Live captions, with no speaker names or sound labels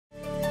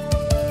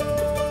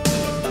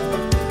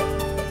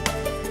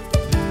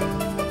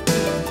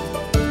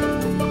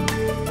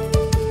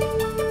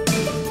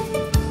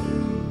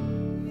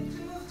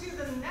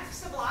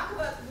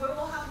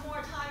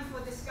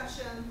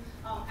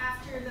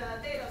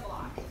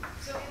block.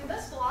 So in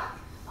this block,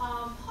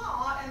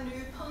 Paul and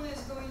Hoekman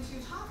is going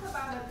to talk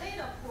about the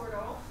data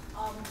portal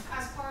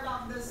as part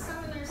of the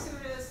seminar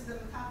series, the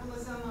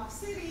Metabolism of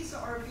Cities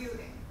or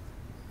Building.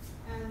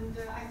 And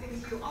I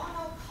think you all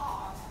know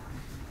Paul.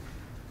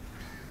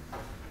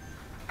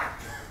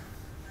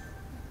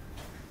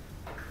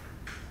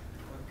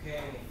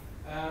 Okay.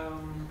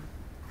 1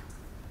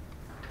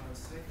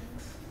 second.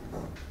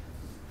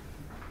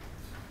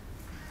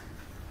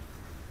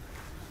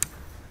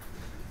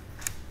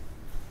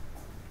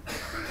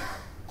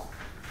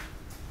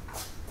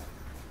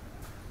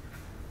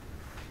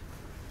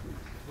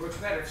 Works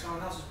better if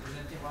someone else is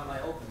presenting while I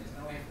open it.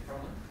 Now we have a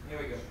problem. Here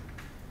we go.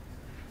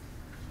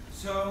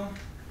 So,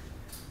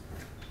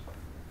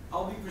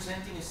 I'll be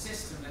presenting a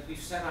system that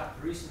we've set up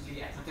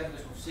recently at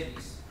Metabolism of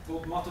Cities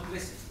called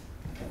Multiplicity.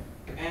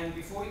 And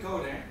before we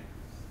go there,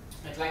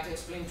 I'd like to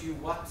explain to you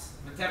what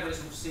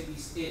Metabolism of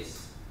Cities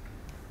is.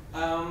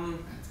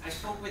 I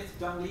spoke with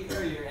Don Lee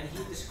earlier, and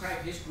he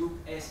described his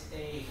group as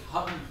a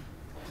hobby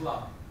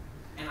club.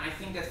 And I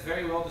think that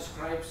very well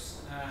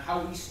describes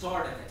how we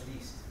started, at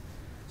least.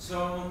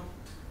 So,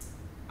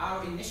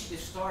 our initiative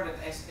started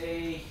as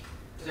a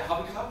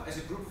hobby club, as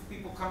a group of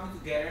people coming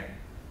together,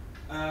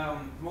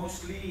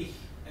 mostly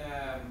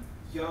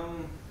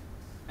young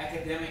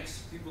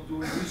academics, people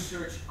doing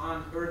research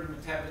on urban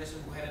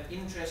metabolism who had an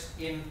interest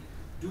in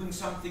doing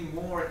something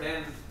more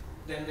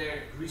than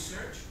their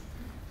research.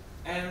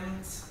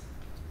 And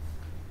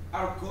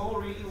our goal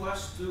really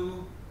was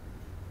to,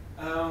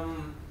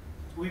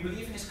 we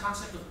believe in this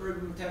concept of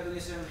urban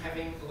metabolism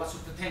having lots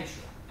of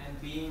potential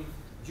and being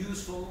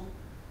useful,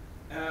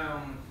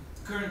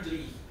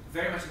 currently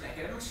very much in the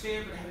academic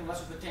sphere, but having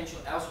lots of potential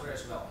elsewhere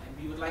as well. And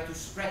we would like to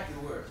spread the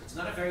word. It's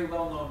not a very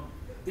well-known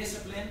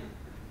discipline,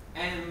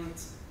 and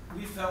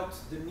we felt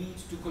the need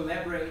to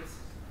collaborate,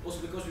 also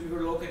because we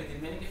were located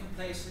in many different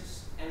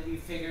places, and we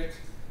figured,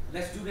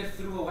 let's do that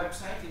through a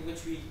website in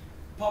which we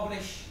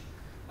publish,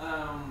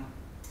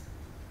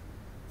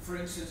 for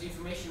instance,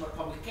 information about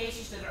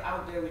publications that are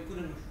out there. We put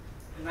in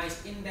a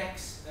nice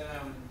index.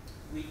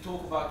 We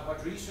talk about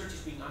what research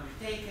is being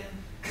undertaken,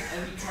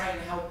 and we try and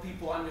help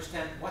people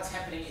understand what's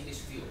happening in this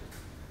field.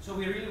 So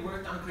we really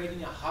worked on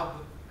creating a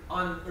hub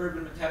on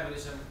urban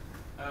metabolism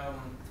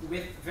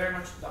with very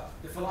much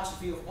the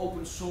philosophy of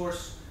open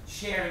source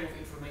sharing of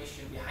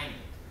information behind it.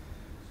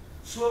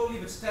 Slowly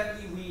but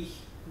steadily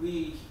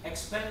we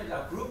expanded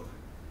our group.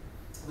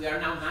 We are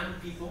now 9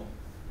 people.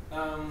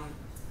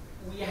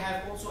 We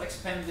have also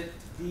expanded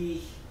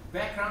the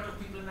background of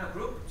people in our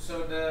group.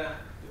 So the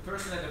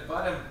person at the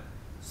bottom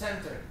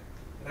center,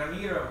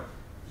 Ramiro,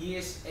 he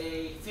is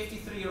a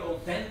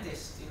 53-year-old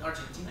dentist in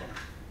Argentina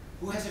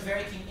who has a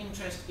very keen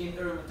interest in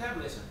urban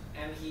metabolism.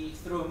 And he,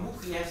 through a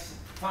MOOC, he has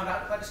found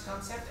out about this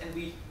concept, and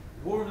we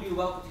warmly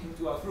welcomed him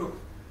to our group.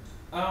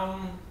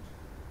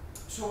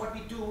 So what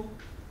we do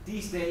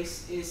these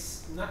days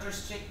is not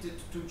restricted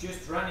to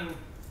just running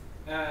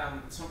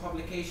some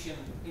publication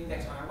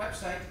index on our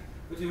website,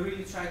 but we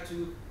really try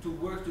to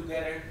work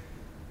together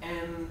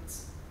and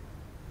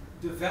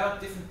develop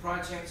different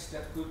projects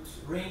that could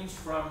range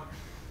from,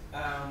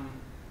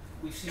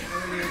 we've seen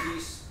earlier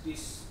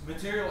these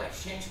material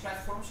exchange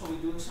platforms, so we're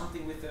doing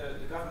something with the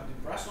government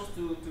in Brussels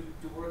to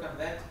work on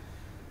that,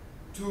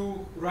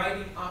 to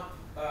writing up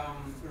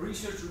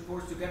research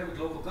reports together with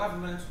local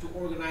governments, to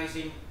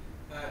organizing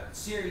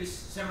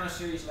seminar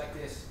series like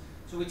this.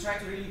 So we try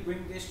to really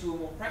bring this to a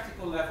more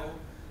practical level,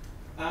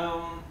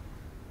 and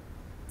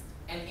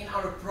in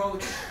our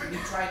approach we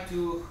try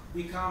to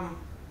become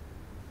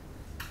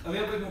a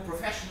little bit more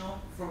professional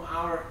from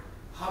our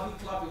hobby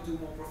club into a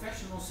more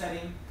professional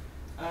setting.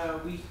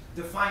 We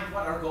defined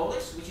what our goal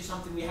is, which is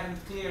something we hadn't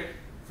clear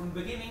from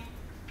the beginning.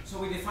 So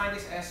we defined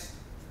this as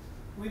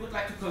we would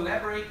like to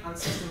collaborate on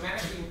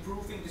systematically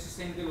improving the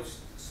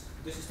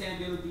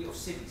sustainability of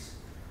cities.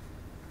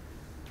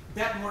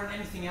 That, more than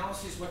anything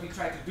else, is what we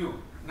try to do.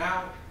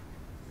 Now,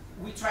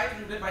 we try to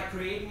do that by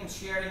creating and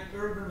sharing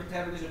urban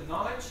metabolism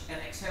knowledge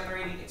and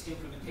accelerating its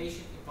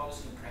implementation in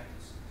policy and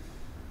practice.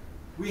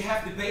 We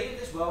have debated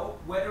as well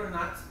whether or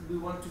not we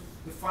want to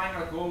define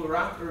our goal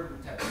around urban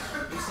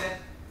metabolism. We said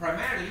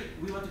primarily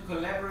we want to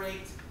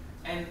collaborate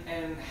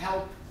and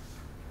help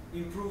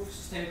improve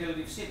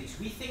sustainability of cities.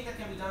 We think that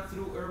can be done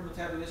through urban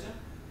metabolism,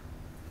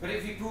 but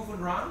if we're proven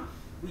wrong,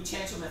 we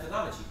change the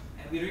methodology,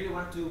 and we really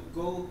want to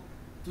go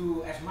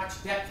to as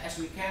much depth as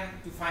we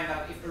can to find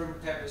out if urban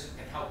metabolism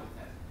can help with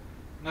that.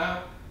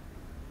 Now,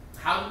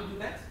 how do we do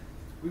that?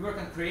 We work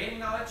on creating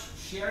knowledge,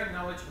 sharing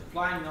knowledge,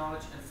 applying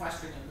knowledge, and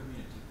fostering a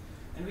community.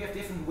 And we have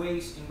different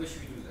ways in which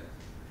we do that.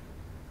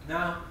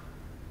 Now,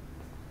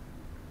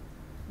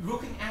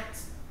 looking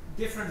at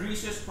different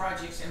research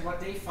projects and what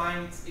they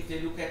find if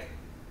they look at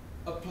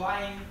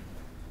applying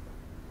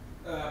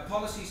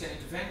policies and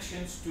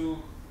interventions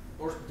to,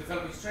 or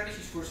developing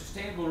strategies for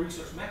sustainable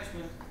resource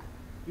management,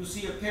 you'll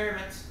see a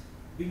pyramid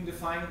being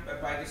defined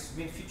by this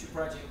Min Future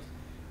project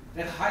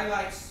that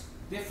highlights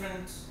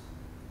different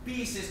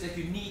pieces that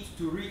you need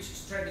to reach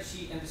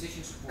strategy and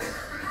decision support.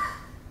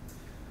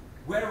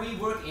 Where we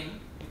work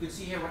in You can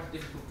see here what the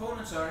different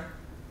components are.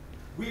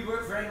 We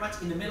work very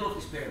much in the middle of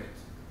this pyramid.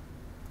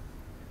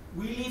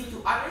 We leave it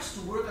to others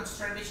to work on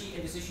strategy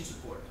and decision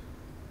support.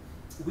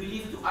 We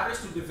leave it to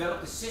others to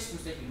develop the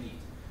systems that you need.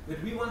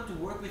 But we want to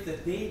work with the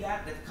data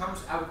that comes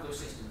out of those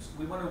systems.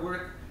 We want to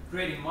work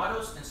creating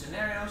models and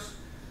scenarios,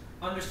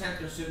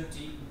 understand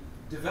uncertainty,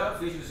 develop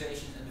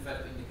visualizations, and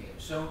develop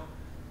indicators. So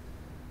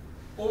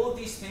all of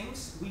these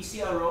things, we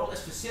see our role as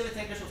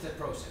facilitators of that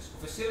process,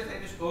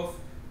 facilitators of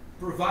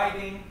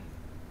providing,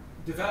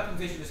 developing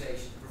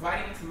visualization,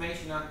 providing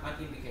information on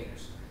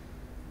indicators.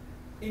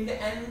 In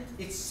the end,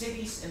 it's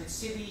cities and it's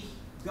city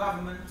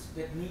government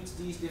that needs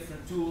these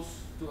different tools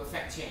to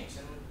affect change,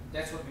 and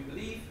that's what we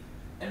believe.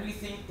 And we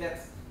think that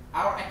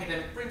our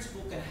academic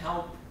principle can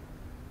help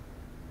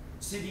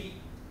city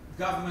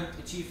government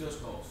achieve those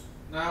goals.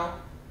 Now,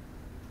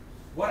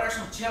 what are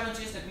some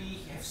challenges that we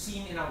have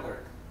seen in our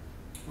work?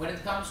 When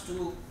it comes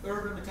to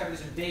urban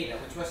metabolism data,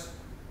 which was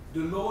the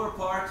lower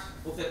part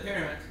of the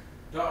pyramid,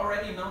 there are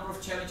already a number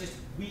of challenges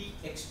we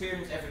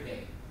experience every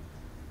day.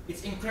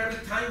 It's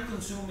incredibly time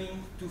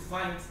consuming to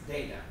find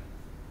data.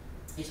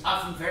 It's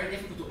often very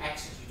difficult to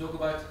access. You talk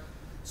about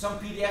some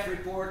PDF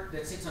report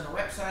that sits on a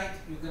website.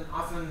 You can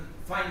often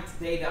find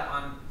data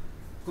on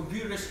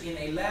computers in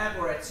a lab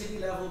or at city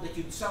level that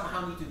you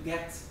somehow need to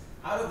get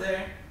out of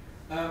there.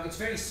 It's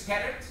very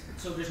scattered,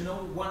 so there's no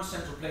one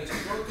central place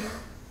to go to,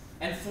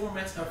 and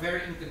formats are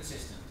very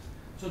inconsistent.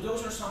 So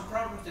those are some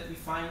problems that we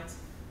find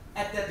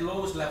at that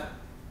lowest level.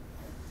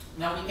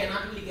 Now we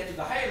cannot really get to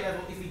the higher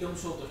level if we don't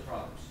solve those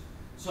problems.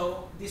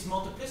 So this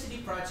Multiplicity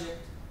project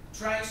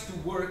tries to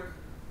work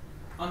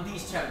on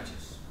these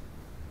challenges.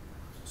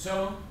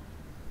 So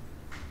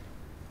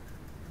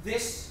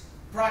this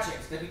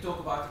project that we talk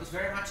about is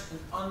very much an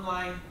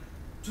online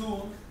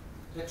tool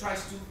that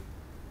tries to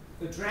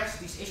address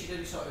these issues that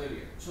we saw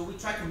earlier. So we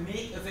try to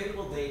make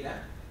available data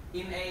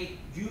in a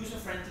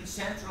user-friendly,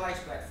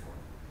 centralized platform.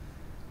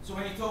 So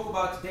when you talk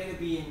about data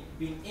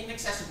being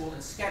inaccessible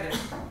and scattered,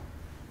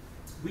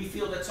 we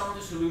feel that some of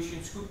the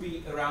solutions could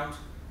be around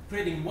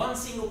creating one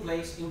single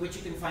place in which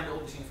you can find all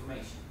this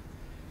information.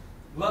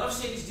 A lot of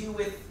cities deal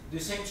with the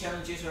same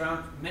challenges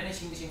around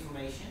managing this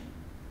information,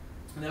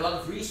 and a lot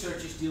of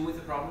researchers deal with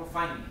the problem of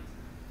finding it.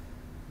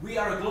 We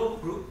are a global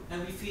group,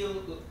 and we feel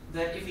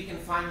that if we can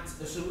find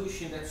a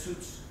solution that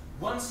suits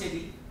one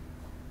city,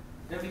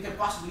 then we can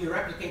possibly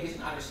replicate this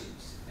in other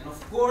cities. And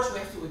of course we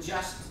have to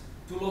adjust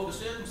to local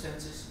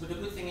circumstances, but the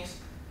good thing is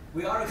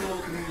we are a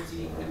global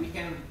community and we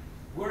can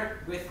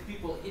work with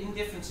people in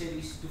different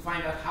cities to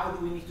find out how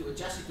do we need to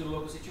adjust it to the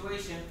local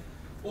situation,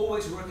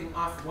 always working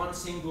off one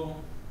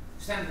single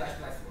standardized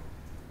platform.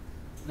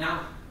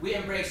 Now, we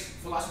embrace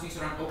philosophies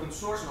around open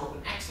source and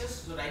open access,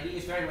 so the idea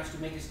is very much to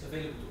make this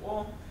available to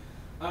all.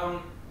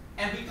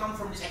 And we come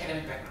from this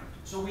academic background.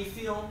 So we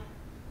feel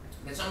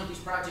that some of these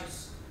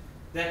projects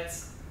that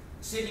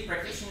city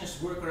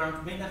practitioners work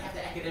around may not have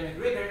the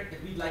academic rigor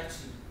that we'd like to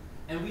see.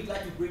 And we'd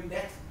like to bring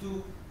that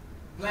to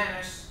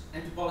planners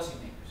and to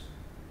policymakers.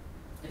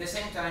 At the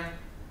same time,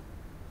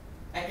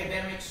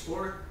 academics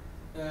or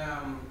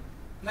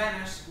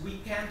planners, we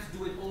can't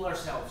do it all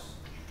ourselves.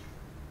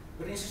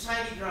 But in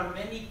society there are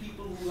many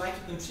people who like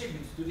to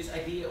contribute to this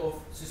idea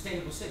of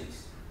sustainable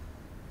cities.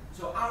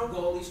 So our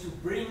goal is to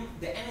bring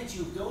the energy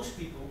of those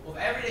people, of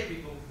everyday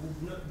people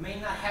who may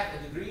not have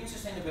a degree in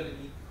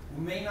sustainability,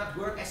 who may not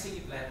work as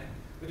city planner,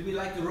 but we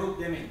like to rope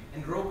them in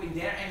and rope in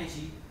their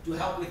energy to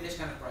help with this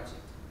kind of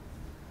project.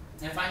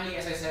 And finally,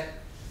 as I said,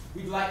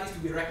 we'd like this to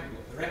be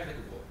replicable.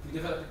 We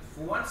develop it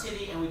for one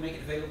city and we make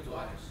it available to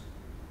others.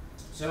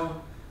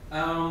 So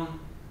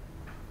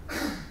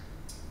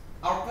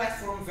our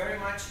platform very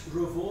much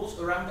revolves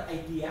around the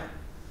idea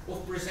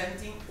of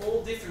presenting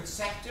all different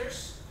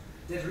sectors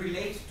that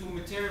relate to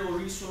material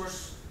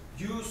resource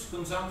use,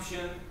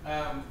 consumption,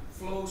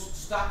 flows,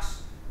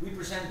 stocks. We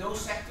present those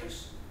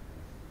sectors,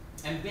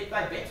 and bit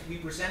by bit we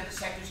present the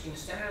sectors in a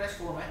standardized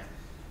format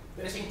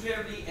that is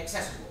incredibly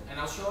accessible. And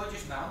I'll show it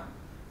just now.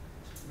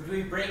 But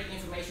we break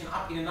information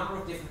up in a number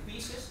of different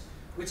pieces,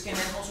 which can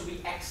then also be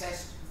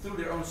accessed through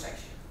their own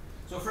section.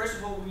 So first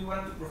of all, we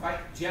want to provide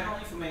general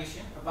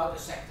information about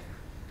the sector.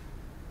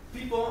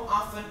 People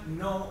often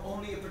know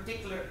only a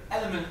particular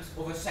element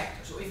of a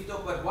sector. So if you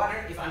talk about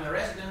water, if I'm a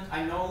resident,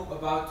 I know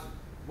about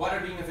water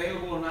being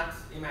available or not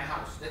in my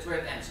house. That's where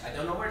it ends. I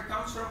don't know where it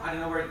comes from, I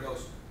don't know where it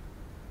goes.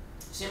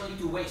 Similarly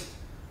to waste.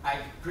 I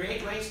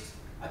create waste,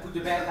 I put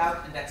the bag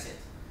out, and that's it.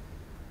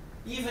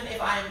 Even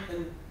if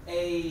I'm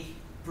a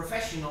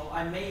professional,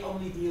 I may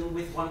only deal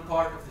with one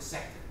part of the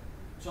sector.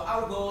 So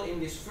our goal in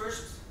this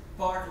first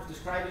part of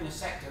describing a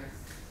sector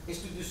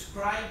is to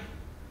describe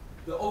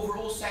the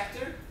overall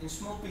sector in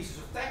small pieces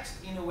of text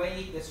in a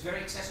way that's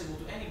very accessible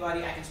to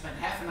anybody. I can spend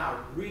half an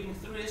hour reading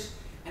through this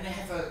and I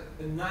have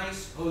a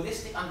nice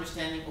holistic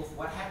understanding of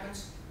what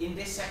happens in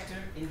this sector,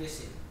 in this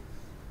city.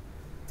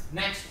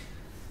 Next,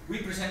 we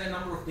present a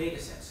number of data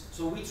sets.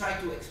 So we try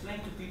to explain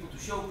to people, to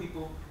show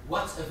people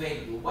what's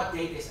available, what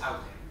data is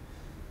out there.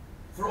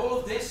 For all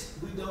of this,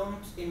 we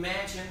don't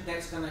imagine that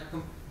it's going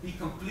to be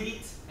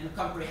complete and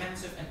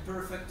comprehensive and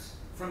perfect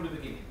from the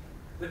beginning.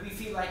 But we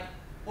feel like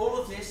all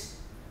of this,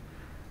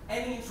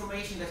 any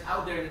information that's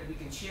out there that we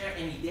can share,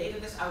 any data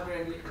that's out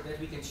there that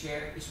we can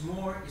share is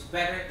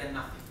better than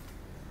nothing.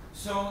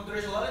 So there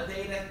is a lot of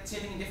data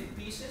sitting in different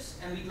pieces,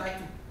 and we'd like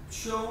to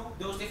show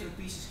those different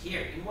pieces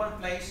here in one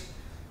place,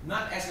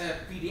 not as a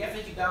PDF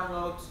that you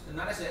download,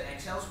 not as an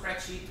Excel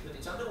spreadsheet, but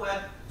it's on the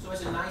web, so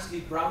it's a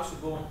nicely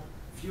browsable,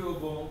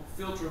 viewable,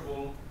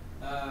 filterable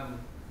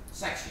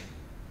section.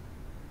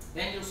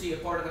 Then you'll see a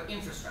part about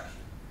infrastructure.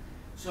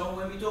 So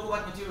when we talk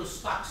about material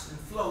stocks and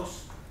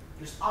flows,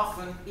 there's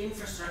often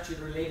infrastructure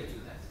related to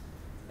that.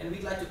 And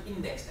we'd like to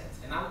index that.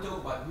 And now we talk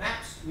about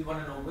maps, we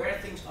want to know where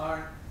things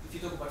are. If you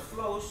talk about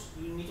flows,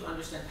 you need to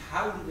understand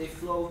how do they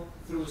flow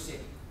through a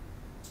city.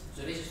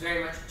 So this is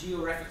very much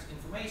georeferenced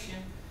information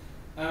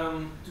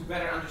to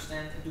better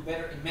understand and to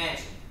better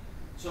imagine.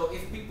 So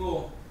if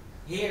people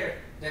hear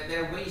that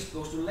their waste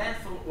goes to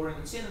landfill or an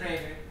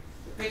incinerator,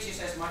 the picture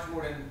says much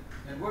more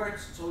than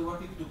words, so we want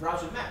people to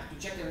browse a map,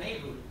 to check their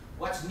neighborhood,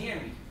 what's near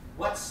me,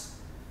 what's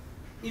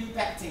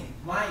impacting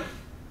my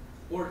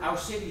or our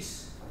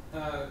city's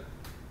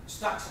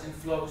stocks and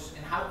flows,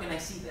 and how can I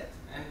see that?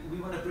 And we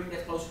want to bring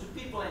that closer to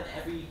people and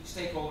every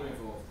stakeholder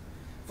involved.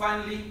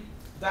 Finally,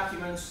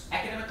 documents,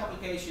 academic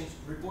publications,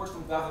 reports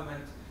from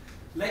government,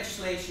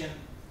 legislation,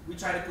 we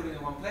try to put it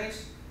in one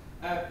place,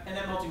 and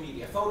then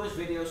multimedia, photos,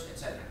 videos,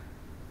 etc.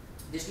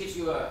 This gives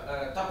you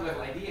a top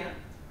level idea,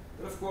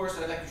 but of course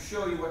I'd like to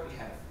show you what we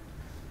have.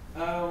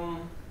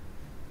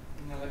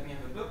 Now let me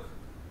have a look.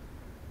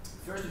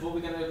 First of all, we're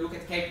going to look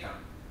at Cape Town.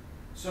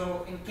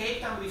 So in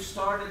Cape Town we've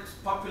started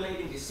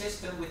populating the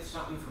system with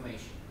some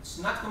information. It's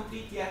not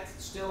complete yet,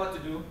 still a lot to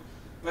do,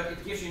 but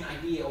it gives you an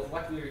idea of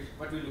what we're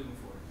looking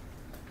for.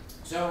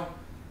 So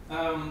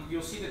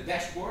you'll see the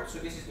dashboard, so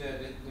this is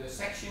the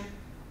section.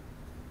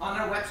 On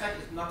our website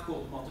it's not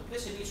called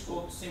Multiplicity, it's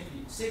called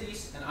simply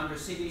Cities, and under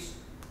Cities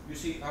you'll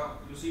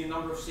see a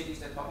number of cities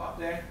that pop up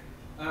there,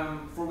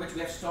 for which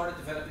we have started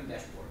developing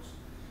dashboards.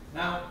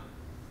 Now,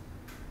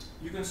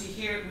 you can see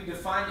here we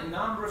define a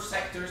number of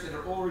sectors that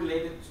are all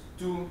related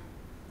to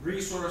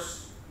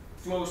resource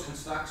flows and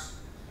stocks.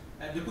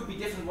 There could be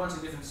different ones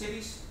in different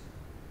cities,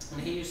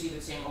 and here you see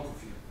the same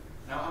overview.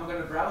 Now I'm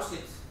going to browse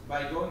it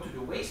by going to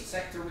the waste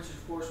sector, which is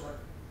of course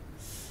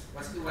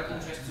what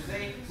interests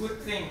today. Good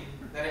thing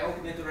that I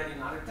opened it already in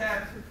another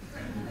tab.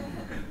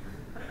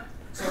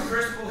 So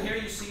first of all, here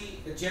you see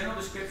a general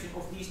description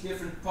of these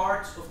different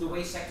parts of the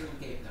waste sector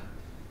in Cape Town.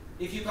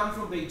 If you come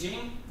from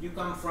Beijing, you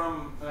come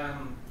from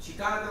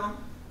Chicago,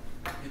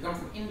 you come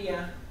from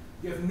India,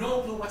 you have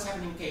no clue what's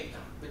happening in Cape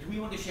Town, but we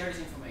want to share this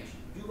information.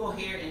 You go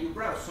here and you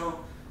browse. So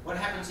what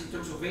happens in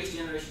terms of waste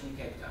generation in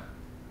Cape Town?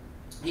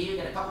 Here you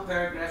get a couple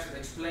paragraphs that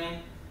explain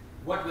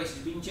what waste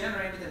is being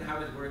generated and how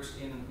that works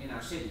in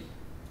our city.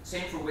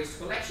 Same for waste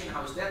collection,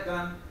 how is that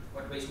done,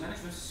 what waste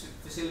management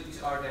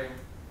facilities are there.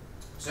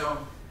 So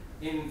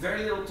in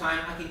very little time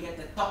I can get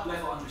the top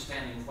level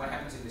understanding of what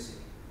happens in the city.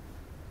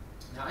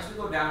 Now as we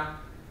go down,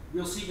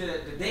 we'll see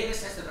the data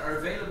sets that are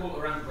available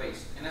around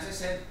waste. And as I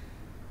said,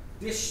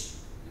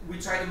 we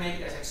try to make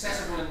it as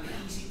accessible and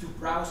easy to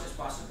browse as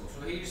possible.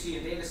 So here you see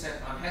a data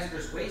set on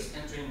hazardous waste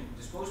entering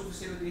disposal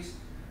facilities,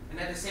 and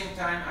at the same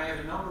time I have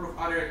a number of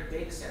other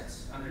data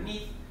sets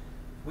underneath,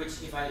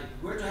 which if I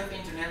were to have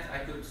internet I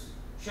could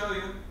show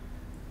you.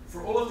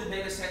 For all of the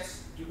data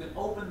sets you can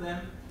open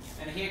them,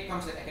 and here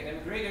comes the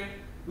academic rigor.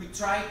 We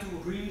try to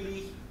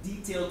really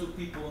detail to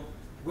people,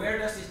 where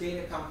does this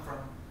data come from?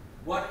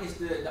 What is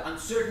the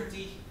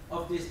uncertainty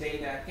of this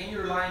data? Can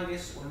you rely on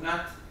this or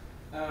not?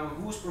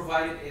 Who's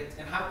provided it,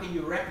 and how can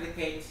you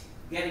replicate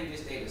getting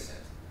this data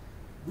set?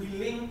 We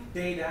link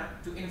data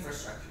to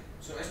infrastructure.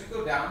 So as we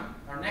go down,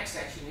 our next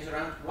section is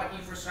around what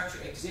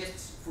infrastructure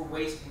exists for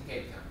waste in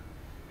Cape Town.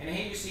 And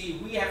here you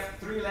see we have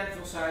 3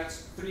 landfill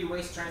sites, 3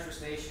 waste transfer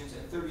stations,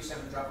 and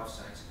 37 drop-off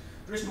sites.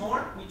 There's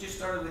more, we just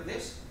started with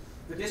this,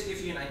 but this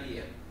gives you an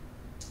idea.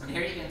 And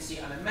here you can see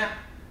on a map,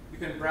 you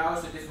can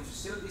browse the different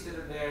facilities that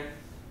are there.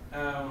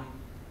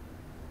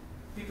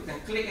 People can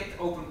click it,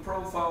 open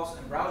profiles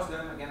and browse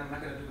them. Again, I'm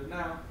not going to do it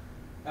now.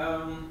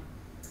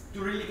 To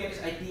really get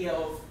this idea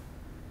of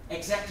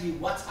exactly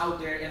what's out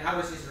there and how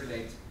does this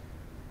relate.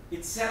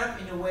 It's set up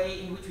in a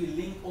way in which we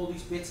link all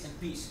these bits and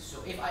pieces.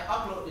 So if I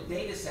upload a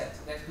data set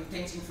that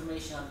contains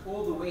information on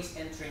all the waste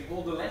entering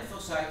all the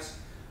landfill sites,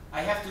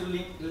 I have to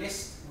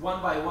list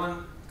one by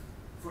one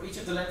for each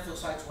of the landfill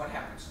sites what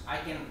happens. I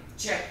can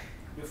check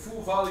the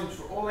full volumes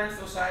for all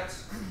landfill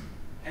sites,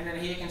 and then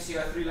here you can see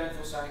our 3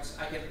 landfill sites.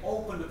 I can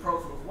open the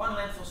profile of one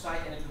landfill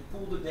site and it will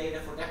pull the data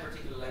for that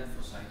particular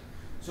landfill site.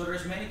 So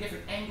there's many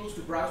different angles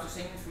to browse the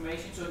same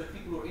information so that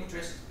people who are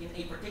interested in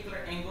a particular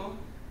angle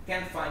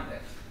can find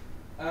that.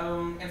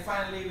 And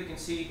finally we can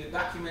see the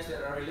documents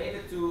that are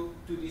related to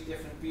these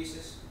different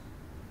pieces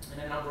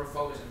and a number of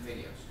photos and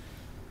videos.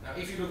 Now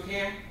if you look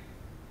here,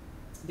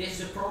 this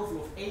is a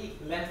profile of a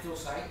landfill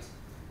site,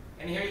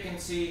 and here you can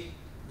see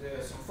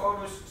some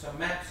photos, some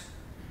maps,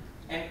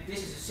 and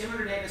this is a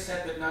similar data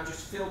set but now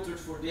just filtered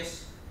for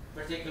this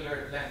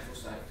particular landfill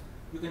site.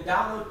 You can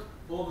download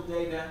all the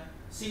data,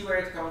 see where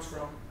it comes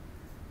from,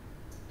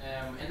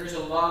 and there's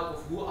a log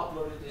of who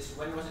uploaded this,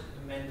 when was it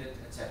amended,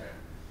 etc.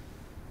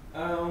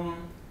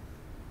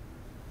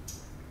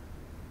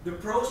 The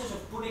process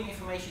of putting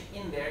information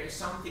in there is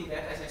something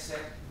that, as I said,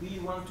 we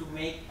want to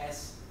make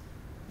as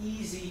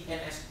easy and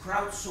as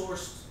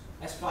crowdsourced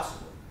as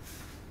possible.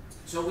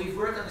 So we've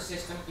worked on a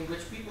system in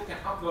which people can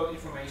upload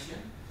information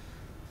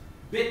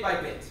bit by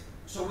bit.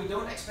 So we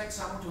don't expect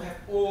someone to have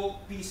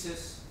all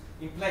pieces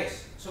in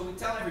place. So we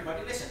tell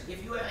everybody, listen,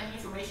 if you have any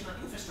information on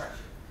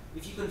infrastructure,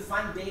 if you can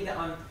find data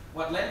on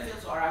what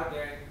landfills are out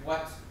there,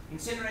 what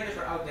incinerators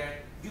are out there,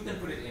 you can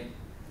put it in.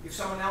 If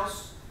someone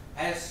else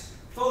has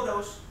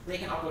photos, they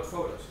can upload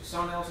photos. If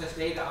someone else has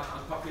data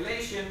on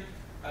population,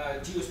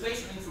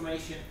 geospatial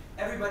information,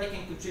 everybody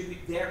can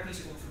contribute their piece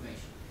of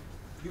information.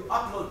 You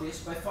upload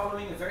this by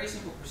following a very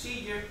simple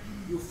procedure.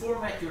 You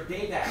format your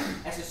data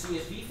as a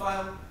CSV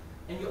file,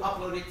 and you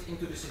upload it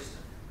into the system.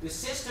 The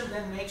system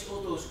then makes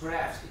all those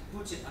graphs. It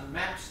puts it on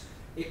maps.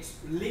 It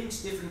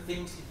links different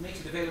things. It makes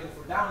it available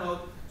for download.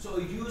 So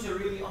a user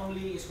really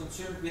only is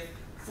concerned with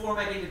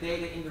formatting the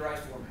data in the right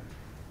format.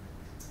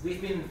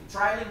 We've been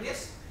trialing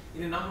this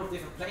in a number of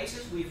different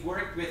places. We've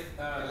worked with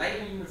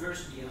Leiden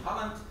University in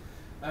Holland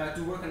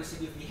to work on the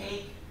city of The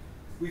Hague.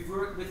 We've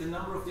worked with a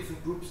number of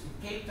different groups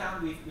in Cape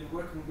Town. We've been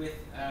working with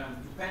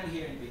Hoekman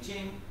here in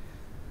Beijing.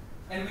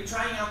 And we're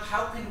trying out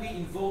how can we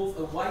involve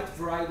a wide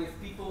variety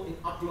of people in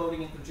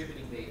uploading and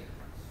contributing data.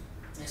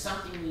 And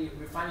something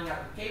we're finding out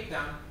in Cape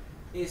Town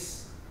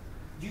is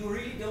you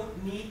really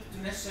don't need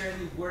to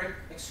necessarily work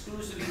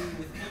exclusively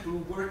with people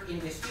who work in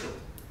this field.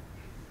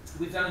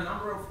 We've done a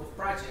number of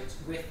projects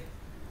with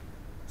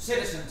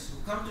citizens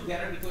who come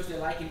together because they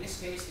like, in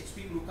this case, it's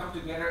people who come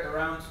together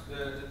around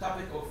the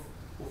topic of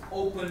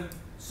open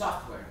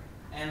software.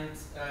 And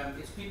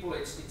it's people,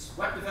 it's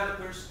web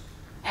developers,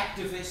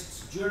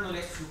 activists,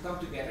 journalists who come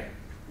together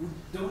who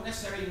don't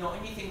necessarily know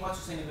anything about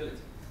sustainability.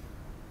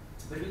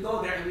 But we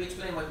go there and we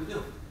explain what we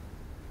do.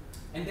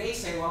 And they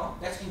say, well,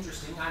 that's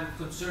interesting, I'm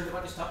concerned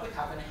about this topic,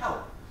 how can I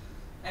help?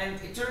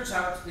 And it turns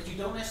out that you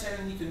don't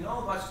necessarily need to know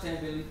about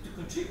sustainability to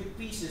contribute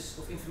pieces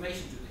of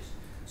information to this.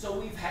 So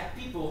we've had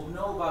people who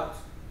know about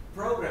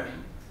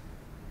programming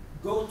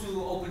go to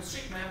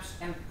OpenStreetMaps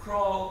and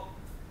crawl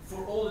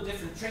for all the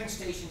different train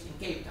stations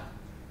in Cape Town.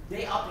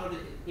 They uploaded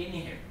it in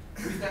here.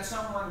 We've got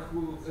someone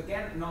who,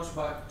 again, knows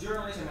about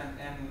journalism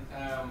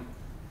and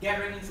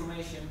gathering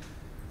information,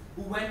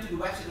 who went to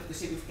the website of the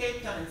city of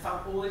Cape Town and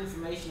found all the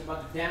information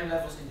about the dam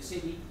levels in the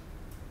city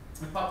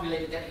and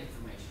populated that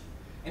information.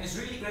 And it's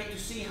really great to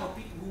see how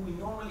people who we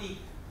normally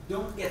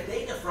don't get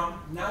data from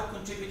now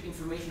contribute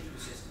information to the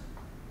system.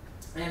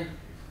 And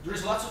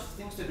there's lots of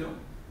things to do.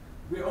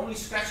 We're only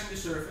scratching the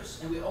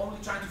surface, and we're only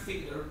trying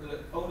to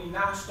only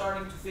now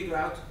starting to figure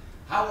out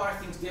how are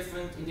things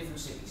different in different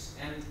cities.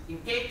 And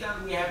in Cape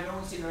Town, we have no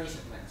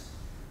incineration plants.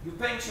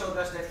 Hoekman showed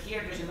us that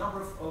here there's a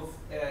number of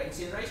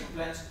incineration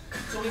plants,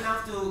 so we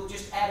have to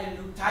just add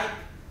a new type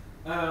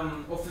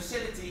of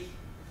facility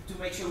to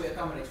make sure we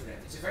accommodate for that.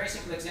 It's a very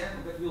simple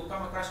example, but we'll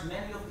come across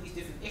many of these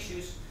different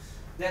issues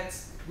that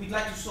we'd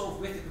like to solve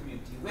with the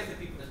community, with the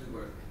people that we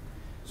work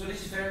with. So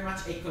this is very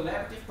much a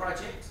collaborative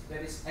project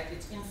that is at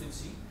its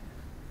infancy,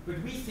 but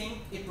we think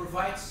it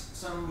provides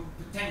some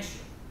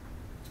potential.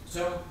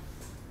 So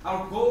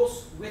our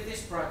goals with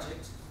this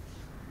project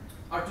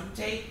are to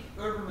take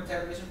urban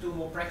metabolism to a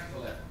more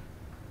practical level.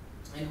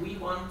 And we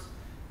want,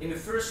 in the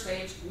first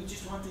stage, we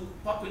just want to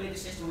populate the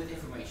system with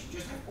information.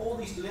 Just have all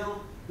these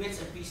little bits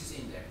and pieces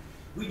in there.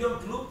 We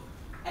don't look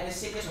at a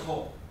city as a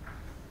whole.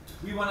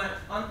 We want to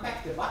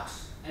unpack the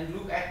box and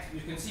look at,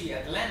 you can see,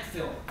 at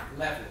landfill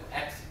level,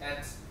 at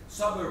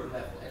suburb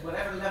level, at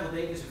whatever level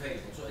data is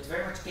available. So it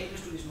very much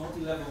caters to this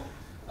multi-level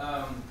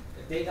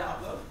data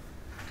upload.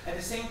 At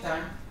the same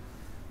time,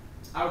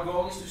 our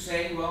goal is to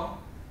say, well,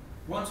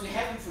 once we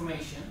have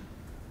information,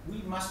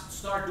 we must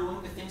start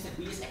doing the things that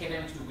we as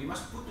academics do. We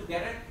must put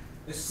together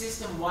a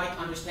system-wide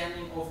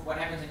understanding of what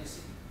happens in the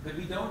city. But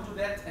we don't do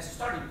that as a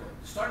starting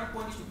point. The starting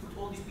point is to put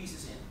all these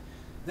pieces in.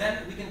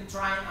 Then we can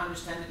try and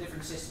understand the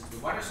different systems, the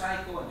water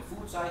cycle and the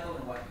food cycle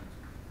and whatnot.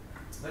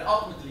 But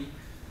ultimately,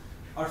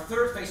 our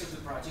third phase of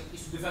the project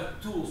is to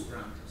develop tools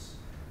around this.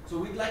 So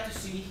we'd like to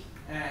see,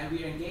 and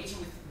we are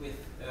engaging with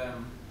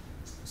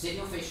city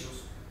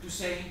officials to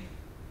say,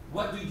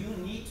 what do you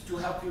need to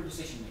help your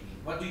decision making?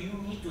 What do you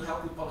need to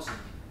help with policy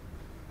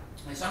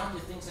making? And some of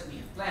the things that we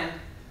have planned,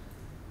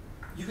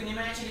 you can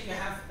imagine if you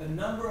have a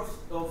number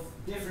of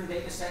different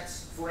data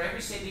sets for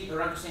every city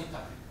around the same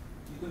topic.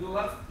 You can do a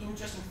lot of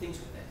interesting things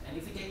with that. And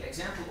if you take the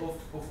example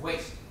of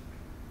waste,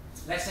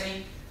 let's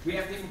say we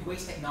have different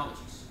waste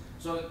technologies.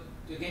 So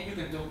again, you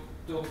can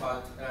talk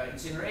about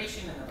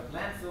incineration and about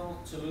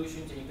landfill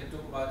solutions, and you can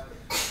talk about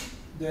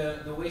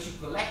the ways you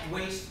collect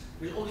waste.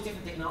 There's all these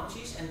different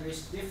technologies, and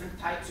there's different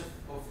types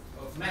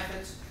of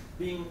methods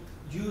being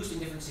used in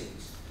different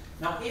cities.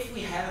 Now, if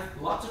we have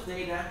lots of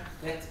data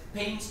that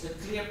paints a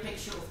clear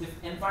picture of the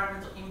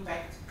environmental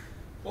impact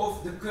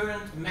of the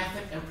current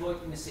method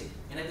employed in the city,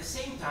 and at the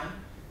same time,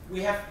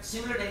 we have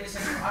similar data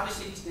sets from other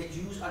cities that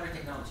use other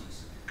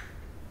technologies.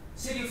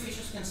 city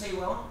officials can say,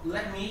 well,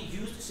 let me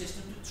use the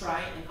system to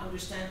try and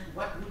understand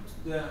what would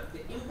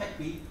the impact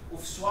be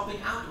of swapping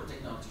out of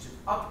technologies, of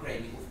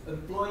upgrading, of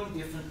employing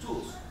different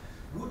tools.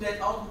 Would that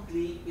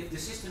ultimately, if the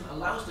system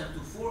allows them to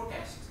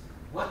forecast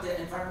what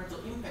the environmental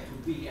impact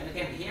would be, and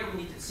again, here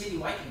we need a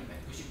citywide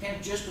impact, because you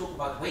can't just talk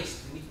about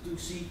waste, we need to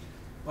see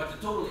what the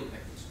total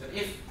impact is. But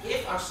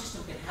if our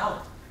system can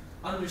help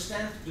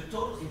understand the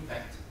total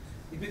impact,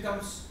 it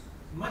becomes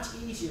much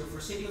easier for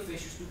city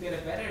officials to get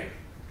a better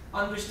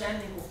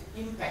understanding of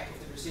the impact of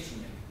the decision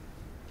making.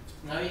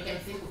 Now you can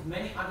think of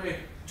many other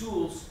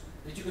tools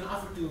that you can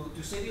offer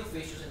to city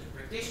officials and to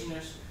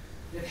practitioners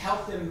that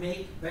help them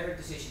make better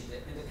decisions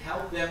and that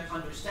help them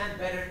understand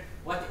better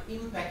what the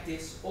impact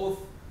is of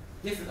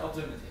different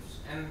alternatives.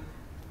 And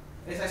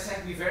as I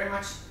said, we're very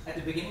much at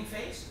the beginning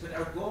phase, but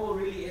our goal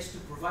really is to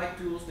provide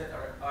tools that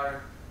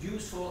are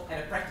useful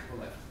at a practical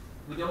level.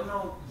 We don't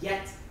know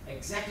yet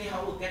exactly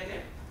how we'll get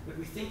there, but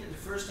we think that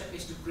the first step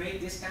is to create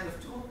this kind of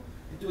tool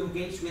and to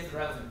engage with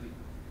relevant people.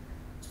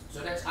 So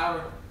that's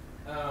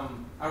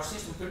our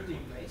system currently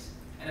in place,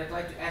 and I'd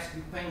like to ask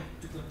Hoekman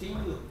to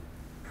continue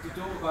to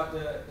talk about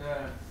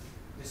the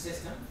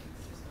system.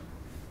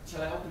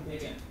 Shall I open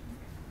Beijing?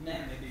 No,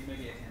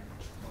 maybe I can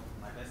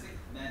open my basic,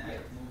 then I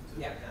move to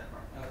that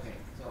part. Okay,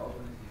 so I'll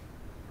open it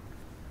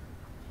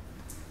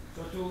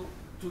here. So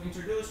to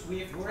introduce, we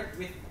have worked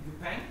with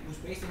Hoekman, who's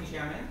based in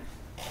Xiamen,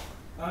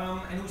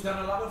 and who's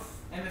done a lot of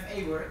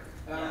MFA work.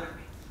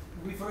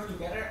 We've worked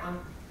together on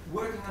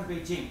working on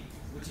Beijing,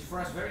 which is for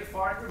us very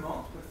far and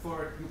remote, but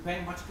for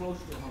Hoekman much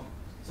closer to home.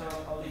 So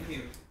I'll leave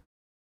you.